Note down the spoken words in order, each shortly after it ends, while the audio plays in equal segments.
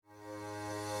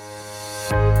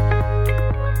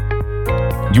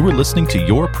You are listening to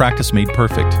Your Practice Made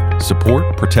Perfect,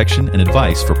 support, protection, and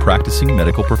advice for practicing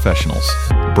medical professionals.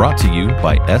 Brought to you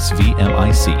by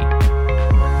SVMIC.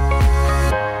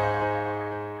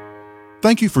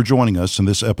 Thank you for joining us in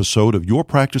this episode of Your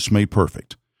Practice Made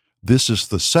Perfect. This is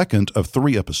the second of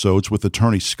 3 episodes with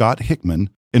attorney Scott Hickman,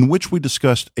 in which we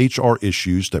discussed HR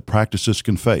issues that practices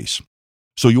can face.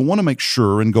 So you'll want to make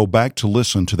sure and go back to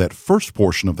listen to that first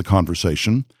portion of the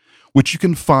conversation, which you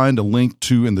can find a link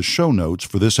to in the show notes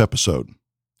for this episode.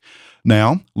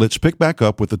 Now, let's pick back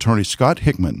up with attorney Scott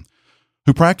Hickman,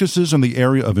 who practices in the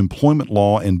area of employment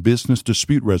law and business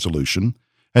dispute resolution,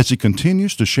 as he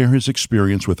continues to share his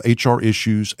experience with HR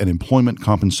issues and employment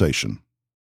compensation.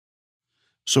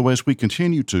 So as we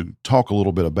continue to talk a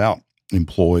little bit about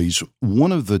employees,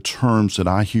 one of the terms that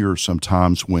I hear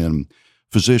sometimes when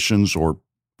physicians or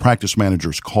practice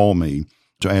managers call me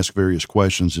to ask various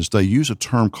questions is they use a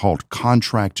term called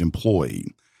contract employee.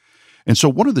 And so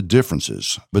what are the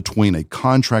differences between a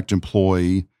contract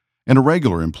employee and a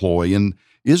regular employee? And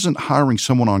isn't hiring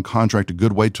someone on contract a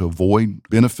good way to avoid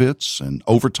benefits and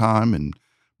overtime and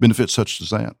benefits such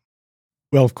as that?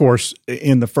 Well, of course,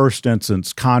 in the first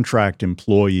instance, contract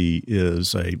employee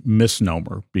is a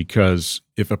misnomer because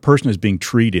if a person is being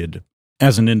treated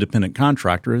as an independent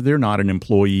contractor, they're not an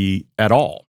employee at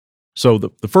all. So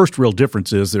the first real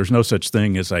difference is there's no such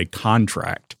thing as a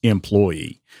contract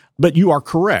employee. But you are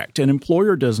correct. An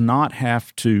employer does not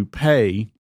have to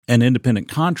pay an independent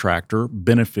contractor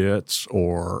benefits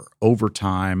or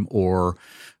overtime or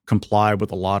comply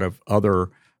with a lot of other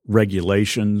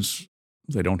regulations.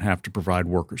 They don't have to provide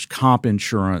workers' comp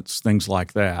insurance, things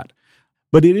like that.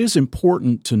 But it is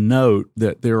important to note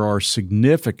that there are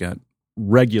significant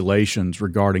regulations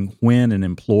regarding when an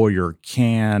employer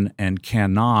can and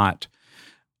cannot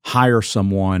hire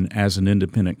someone as an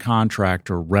independent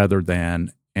contractor rather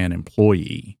than an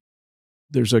employee.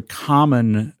 There's a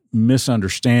common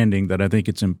misunderstanding that I think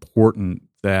it's important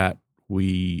that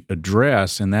we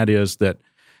address, and that is that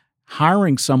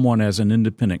hiring someone as an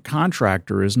independent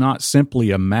contractor is not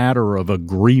simply a matter of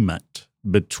agreement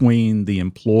between the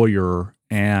employer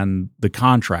and the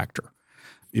contractor.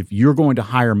 If you're going to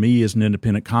hire me as an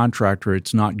independent contractor,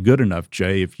 it's not good enough,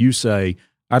 Jay, if you say,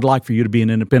 I'd like for you to be an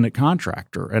independent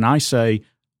contractor. And I say,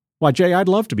 why, Jay, I'd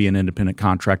love to be an independent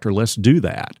contractor. Let's do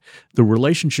that. The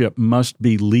relationship must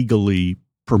be legally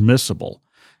permissible.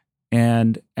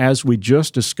 And as we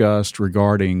just discussed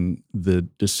regarding the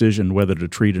decision whether to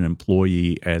treat an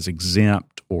employee as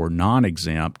exempt or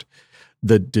non-exempt,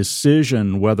 the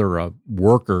decision whether a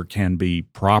worker can be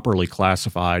properly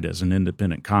classified as an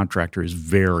independent contractor is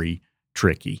very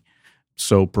tricky.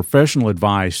 So professional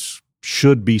advice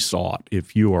should be sought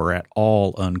if you are at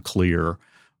all unclear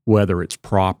whether it's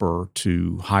proper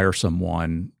to hire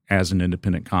someone as an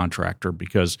independent contractor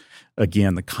because,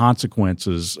 again, the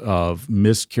consequences of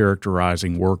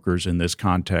mischaracterizing workers in this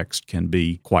context can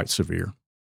be quite severe.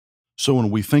 So when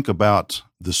we think about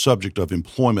the subject of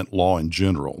employment law in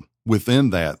general,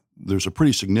 within that, there's a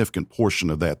pretty significant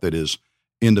portion of that is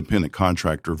independent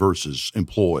contractor versus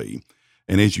employee.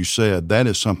 And as you said, that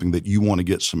is something that you want to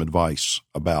get some advice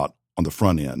about on the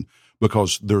front end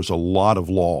because there's a lot of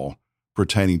law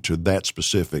pertaining to that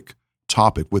specific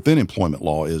topic within employment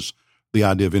law is the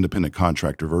idea of independent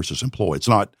contractor versus employee. It's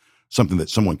not something that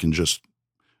someone can just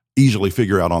easily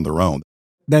figure out on their own.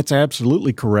 That's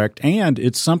absolutely correct. And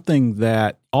it's something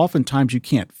that oftentimes you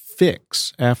can't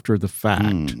fix after the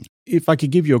fact. If I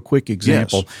could give you a quick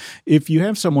example, Yes. If you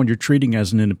have someone you're treating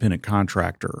as an independent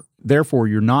contractor, therefore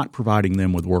you're not providing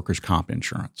them with workers' comp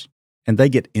insurance, and they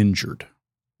get injured.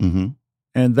 Mm-hmm.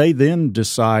 And they then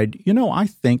decide, I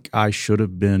think I should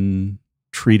have been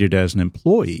treated as an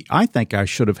employee. I think I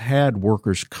should have had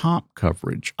workers' comp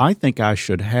coverage. I think I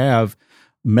should have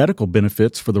medical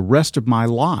benefits for the rest of my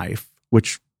life,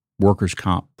 which workers'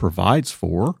 comp provides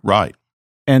for. Right.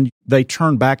 And they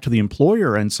turn back to the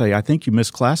employer and say, I think you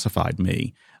misclassified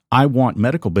me. I want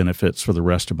medical benefits for the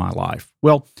rest of my life.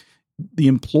 Well, the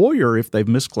employer, if they've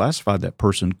misclassified that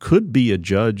person, could be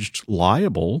adjudged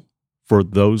liable for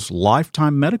those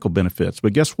lifetime medical benefits.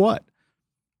 But guess what?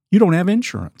 You don't have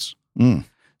insurance.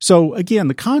 So again,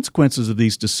 the consequences of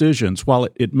these decisions, while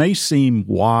it may seem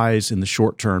wise in the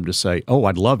short term to say, oh,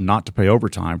 I'd love not to pay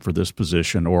overtime for this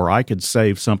position, or I could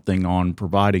save something on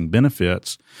providing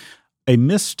benefits, a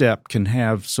misstep can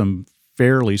have some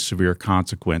fairly severe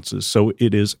consequences. So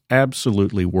it is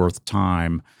absolutely worth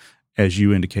time, as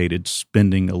you indicated,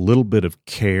 spending a little bit of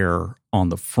care on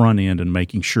the front end and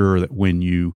making sure that when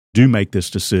you do make this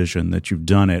decision that you've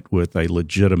done it with a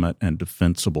legitimate and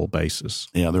defensible basis.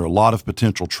 Yeah, there are a lot of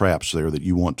potential traps there that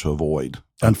you want to avoid.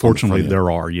 Unfortunately, there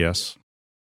are, yes.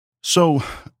 So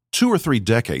 2 or 3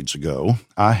 decades ago,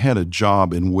 I had a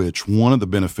job in which one of the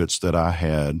benefits that I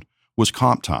had was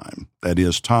comp time. That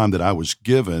is, time that I was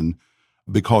given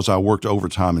because I worked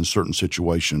overtime in certain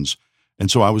situations. And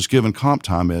so I was given comp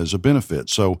time as a benefit.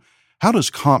 So how does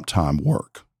comp time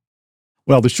work?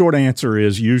 Well, the short answer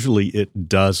is usually it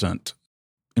doesn't.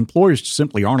 Employers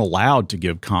simply aren't allowed to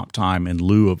give comp time in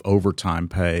lieu of overtime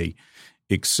pay,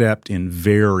 except in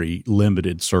very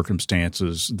limited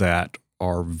circumstances that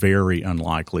are very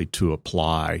unlikely to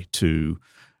apply to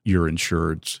your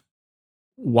insureds.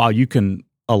 While you can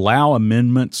allow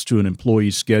amendments to an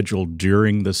employee's schedule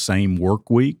during the same work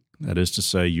week, that is to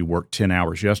say, you worked 10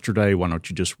 hours yesterday, why don't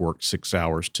you just work 6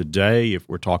 hours today if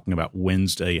we're talking about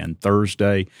Wednesday and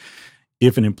Thursday?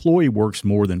 If an employee works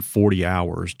more than 40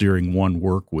 hours during one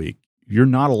work week, you're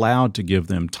not allowed to give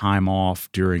them time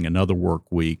off during another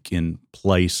work week in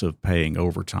place of paying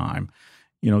overtime.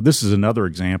 This is another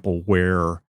example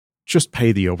where just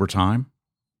pay the overtime.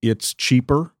 It's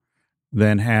cheaper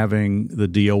than having the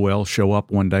DOL show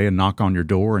up one day and knock on your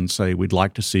door and say, we'd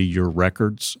like to see your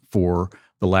records for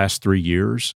the last 3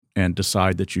 years, and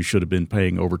decide that you should have been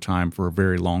paying overtime for a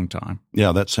very long time.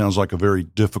 Yeah, that sounds like a very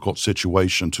difficult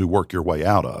situation to work your way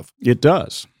out of. It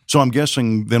does. So I'm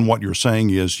guessing then what you're saying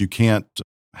is you can't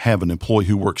have an employee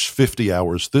who works 50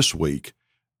 hours this week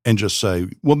and just say,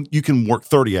 well, you can work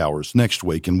 30 hours next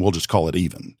week and we'll just call it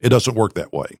even. It doesn't work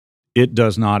that way. It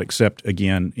does not, except,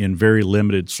 again, in very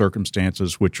limited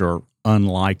circumstances, which are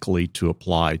unlikely to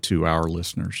apply to our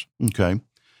listeners. Okay.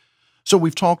 So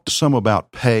we've talked some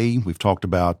about pay. We've talked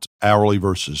about hourly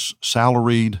versus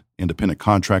salaried, independent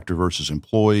contractor versus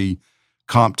employee,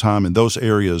 comp time, and those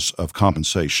areas of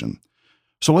compensation.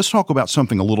 So let's talk about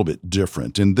something a little bit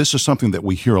different. And this is something that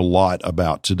we hear a lot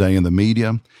about today in the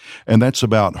media, and that's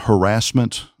about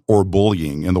harassment or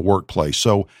bullying in the workplace.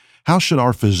 So how should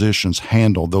our physicians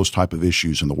handle those type of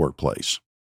issues in the workplace?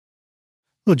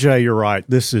 Well, Jay, you're right.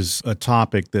 This is a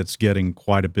topic that's getting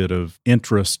quite a bit of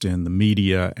interest in the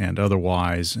media and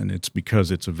otherwise, and it's because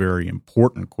it's a very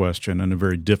important question and a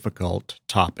very difficult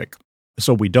topic.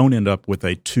 So we don't end up with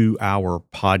a 2-hour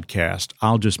podcast.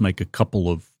 I'll just make a couple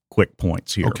of quick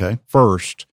points here. Okay.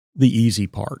 First, the easy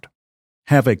part.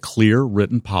 Have a clear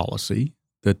written policy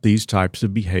that these types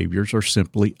of behaviors are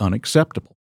simply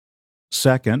unacceptable.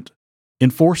 Second,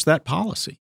 enforce that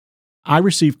policy. I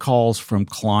receive calls from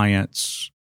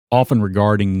clients, often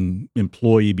regarding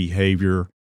employee behavior,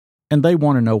 and they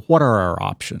want to know, what are our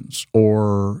options,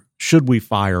 or should we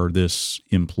fire this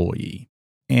employee?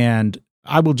 And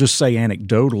I will just say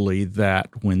anecdotally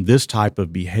that when this type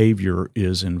of behavior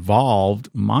is involved,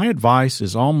 my advice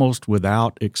is almost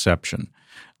without exception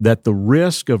that the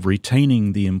risk of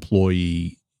retaining the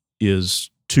employee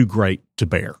is too great to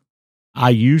bear.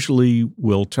 I usually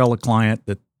will tell a client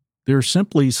that there are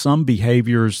simply some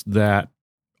behaviors that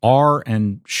are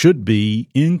and should be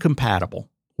incompatible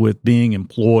with being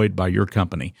employed by your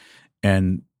company.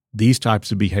 And these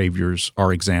types of behaviors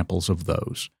are examples of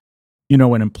those.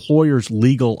 An employer's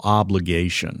legal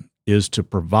obligation is to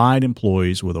provide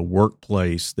employees with a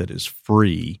workplace that is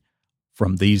free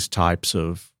from these types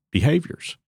of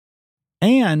behaviors.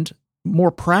 And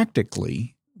more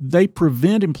practically, they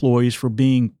prevent employees from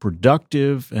being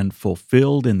productive and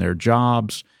fulfilled in their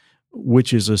jobs,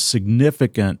 which is a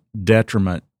significant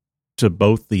detriment to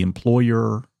both the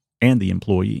employer and the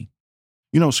employee.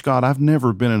 Scott, I've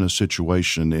never been in a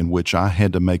situation in which I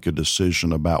had to make a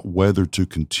decision about whether to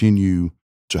continue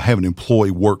to have an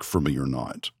employee work for me or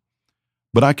not.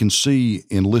 But I can see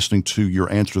in listening to your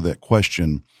answer to that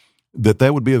question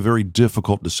that would be a very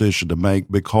difficult decision to make,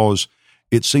 because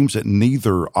it seems that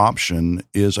neither option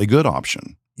is a good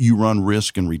option. You run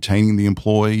risk in retaining the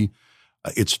employee.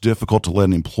 It's difficult to let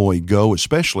an employee go,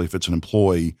 especially if it's an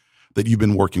employee that you've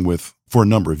been working with for a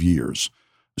number of years.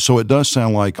 So it does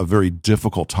sound like a very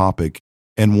difficult topic,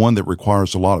 and one that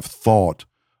requires a lot of thought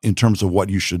in terms of what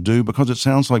you should do, because it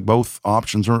sounds like both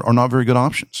options are not very good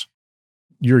options.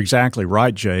 You're exactly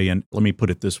right, Jay. And let me put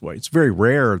it this way. It's very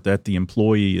rare that the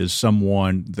employee is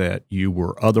someone that you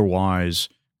were otherwise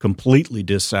completely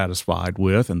dissatisfied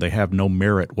with and they have no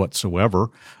merit whatsoever.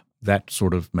 That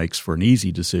sort of makes for an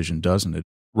easy decision, doesn't it?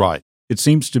 Right. It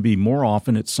seems to be more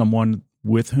often it's someone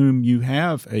with whom you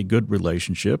have a good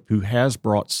relationship, who has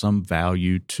brought some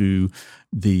value to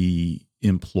the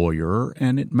employer,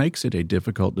 and it makes it a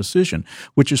difficult decision,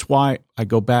 which is why I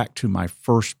go back to my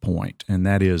first point, and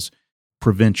that is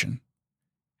prevention.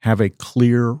 Have a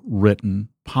clear written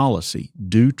policy.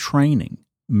 Do training.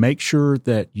 Make sure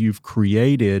that you've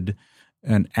created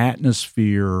an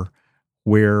atmosphere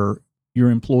where your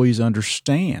employees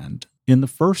understand, in the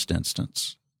first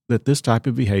instance, that this type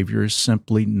of behavior is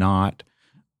simply not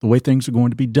the way things are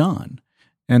going to be done.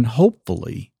 And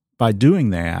hopefully, by doing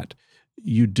that,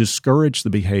 you discourage the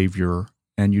behavior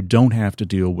and you don't have to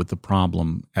deal with the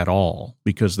problem at all,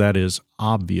 because that is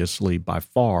obviously by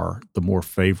far the more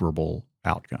favorable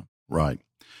outcome. Right.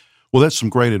 Well, that's some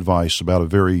great advice about a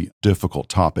very difficult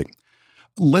topic.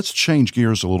 Let's change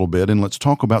gears a little bit and let's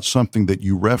talk about something that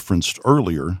you referenced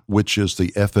earlier, which is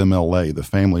the FMLA, the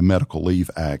Family Medical Leave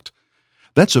Act.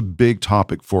 That's a big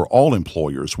topic for all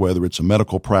employers, whether it's a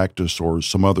medical practice or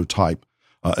some other type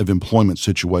of employment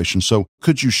situation. So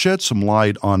could you shed some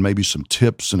light on maybe some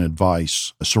tips and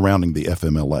advice surrounding the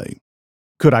FMLA?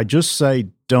 Could I just say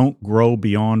don't grow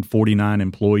beyond 49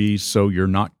 employees so you're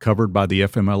not covered by the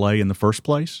FMLA in the first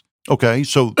place? Okay,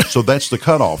 so that's the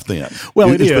cutoff then. Well,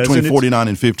 it's between 49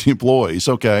 and 50 employees.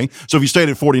 Okay, so if you stayed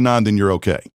at 49, then you're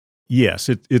okay. Yes,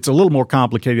 it's a little more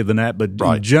complicated than that, but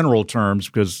right. In general terms,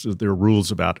 because there are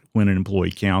rules about when an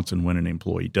employee counts and when an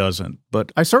employee doesn't.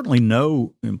 But I certainly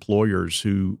know employers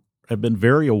who have been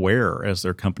very aware as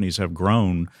their companies have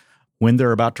grown when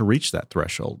they're about to reach that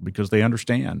threshold, because they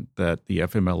understand that the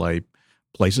FMLA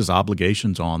places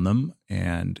obligations on them,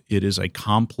 and it is a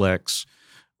complex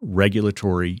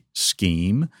regulatory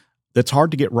scheme that's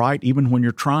hard to get right even when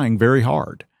you're trying very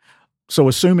hard. So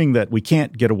assuming that we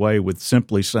can't get away with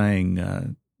simply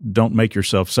saying, don't make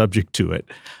yourself subject to it,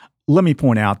 let me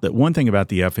point out that one thing about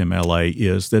the FMLA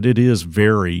is that it is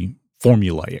very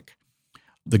formulaic.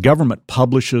 The government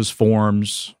publishes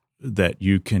forms that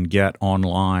you can get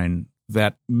online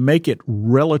that make it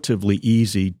relatively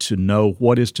easy to know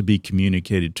what is to be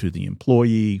communicated to the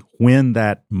employee, when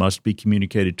that must be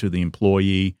communicated to the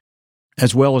employee,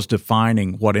 as well as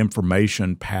defining what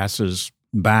information passes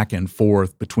back and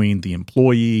forth between the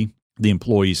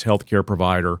employee's healthcare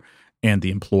provider, and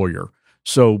the employer.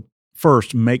 So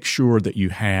first, make sure that you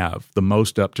have the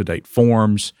most up-to-date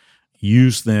forms,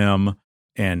 use them,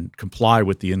 and comply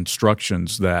with the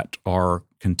instructions that are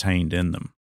contained in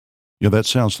them. Yeah, that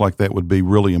sounds like that would be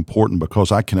really important,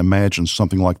 because I can imagine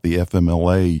something like the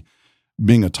FMLA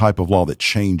being a type of law that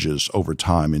changes over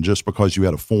time. And just because you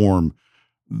had a form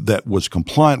that was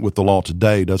compliant with the law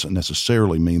today doesn't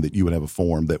necessarily mean that you would have a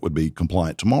form that would be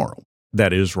compliant tomorrow.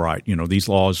 That is right. These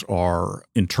laws are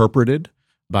interpreted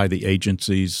by the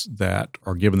agencies that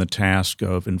are given the task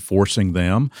of enforcing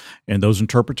them, and those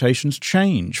interpretations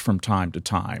change from time to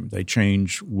time. They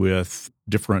change with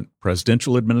different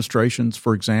presidential administrations,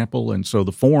 for example, and so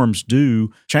the forms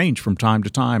do change from time to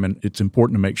time, and it's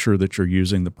important to make sure that you're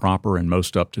using the proper and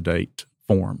most up-to-date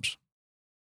forms.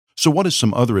 So what is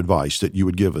some other advice that you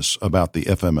would give us about the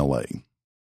FMLA?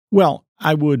 Well,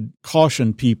 I would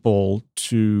caution people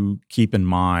to keep in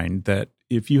mind that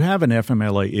if you have an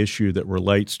FMLA issue that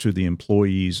relates to the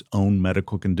employee's own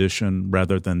medical condition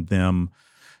rather than them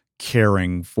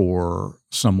caring for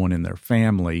someone in their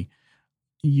family,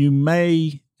 you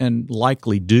may and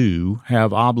likely do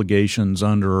have obligations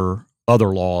under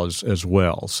other laws as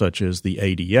well, such as the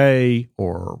ADA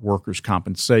or workers'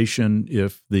 compensation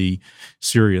if the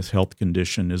serious health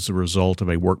condition is the result of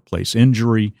a workplace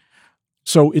injury.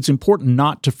 So it's important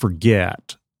not to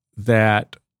forget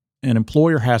that an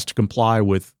employer has to comply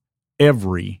with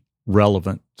every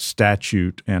relevant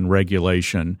statute and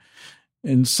regulation,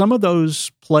 and some of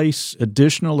those place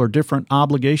additional or different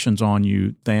obligations on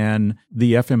you than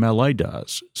the FMLA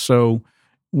does. So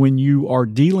when you are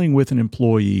dealing with an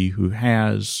employee who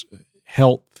has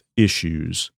health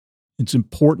issues, it's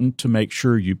important to make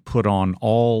sure you put on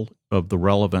all of the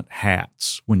relevant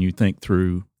hats when you think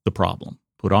through the problem.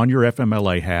 Put on your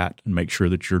FMLA hat and make sure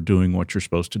that you're doing what you're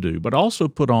supposed to do, but also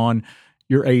put on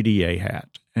your ADA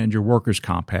hat and your workers'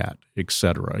 comp hat, et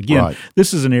cetera. Again, right.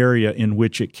 This is an area in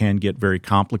which it can get very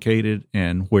complicated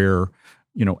and where,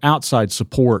 outside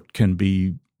support can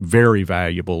be very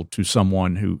valuable to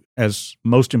someone who, as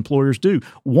most employers do,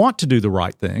 want to do the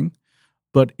right thing,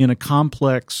 but in a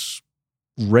complex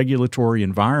regulatory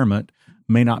environment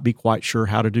may not be quite sure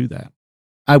how to do that.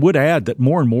 I would add that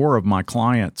more and more of my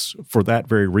clients, for that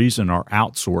very reason, are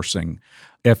outsourcing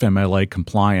FMLA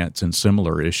compliance and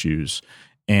similar issues.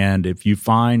 And if you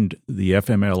find the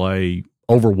FMLA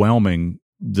overwhelming,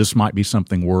 this might be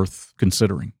something worth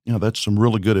considering. Yeah, that's some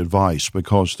really good advice,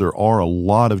 because there are a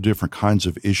lot of different kinds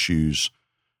of issues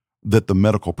that the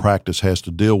medical practice has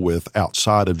to deal with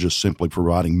outside of just simply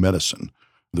providing medicine.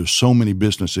 There's so many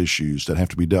business issues that have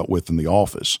to be dealt with in the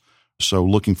office. So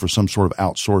looking for some sort of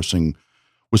outsourcing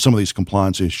with some of these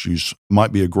compliance issues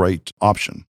might be a great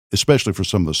option, especially for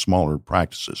some of the smaller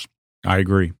practices. I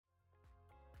agree.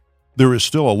 There is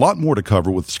still a lot more to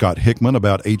cover with Scott Hickman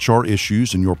about HR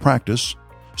issues in your practice.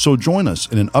 So join us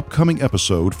in an upcoming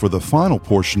episode for the final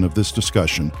portion of this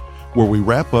discussion, where we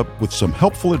wrap up with some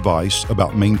helpful advice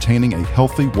about maintaining a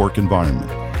healthy work environment.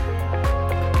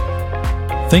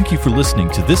 Thank you for listening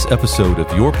to this episode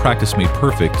of Your Practice Made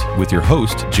Perfect with your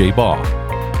host, Jay Baugh.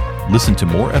 Listen to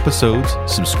more episodes,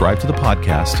 subscribe to the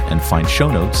podcast, and find show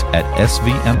notes at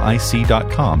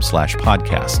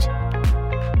svmic.com/podcast.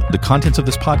 The contents of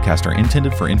this podcast are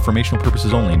intended for informational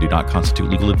purposes only and do not constitute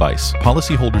legal advice.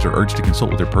 Policyholders are urged to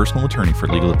consult with their personal attorney for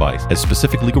legal advice, as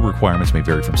specific legal requirements may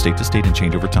vary from state to state and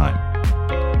change over time.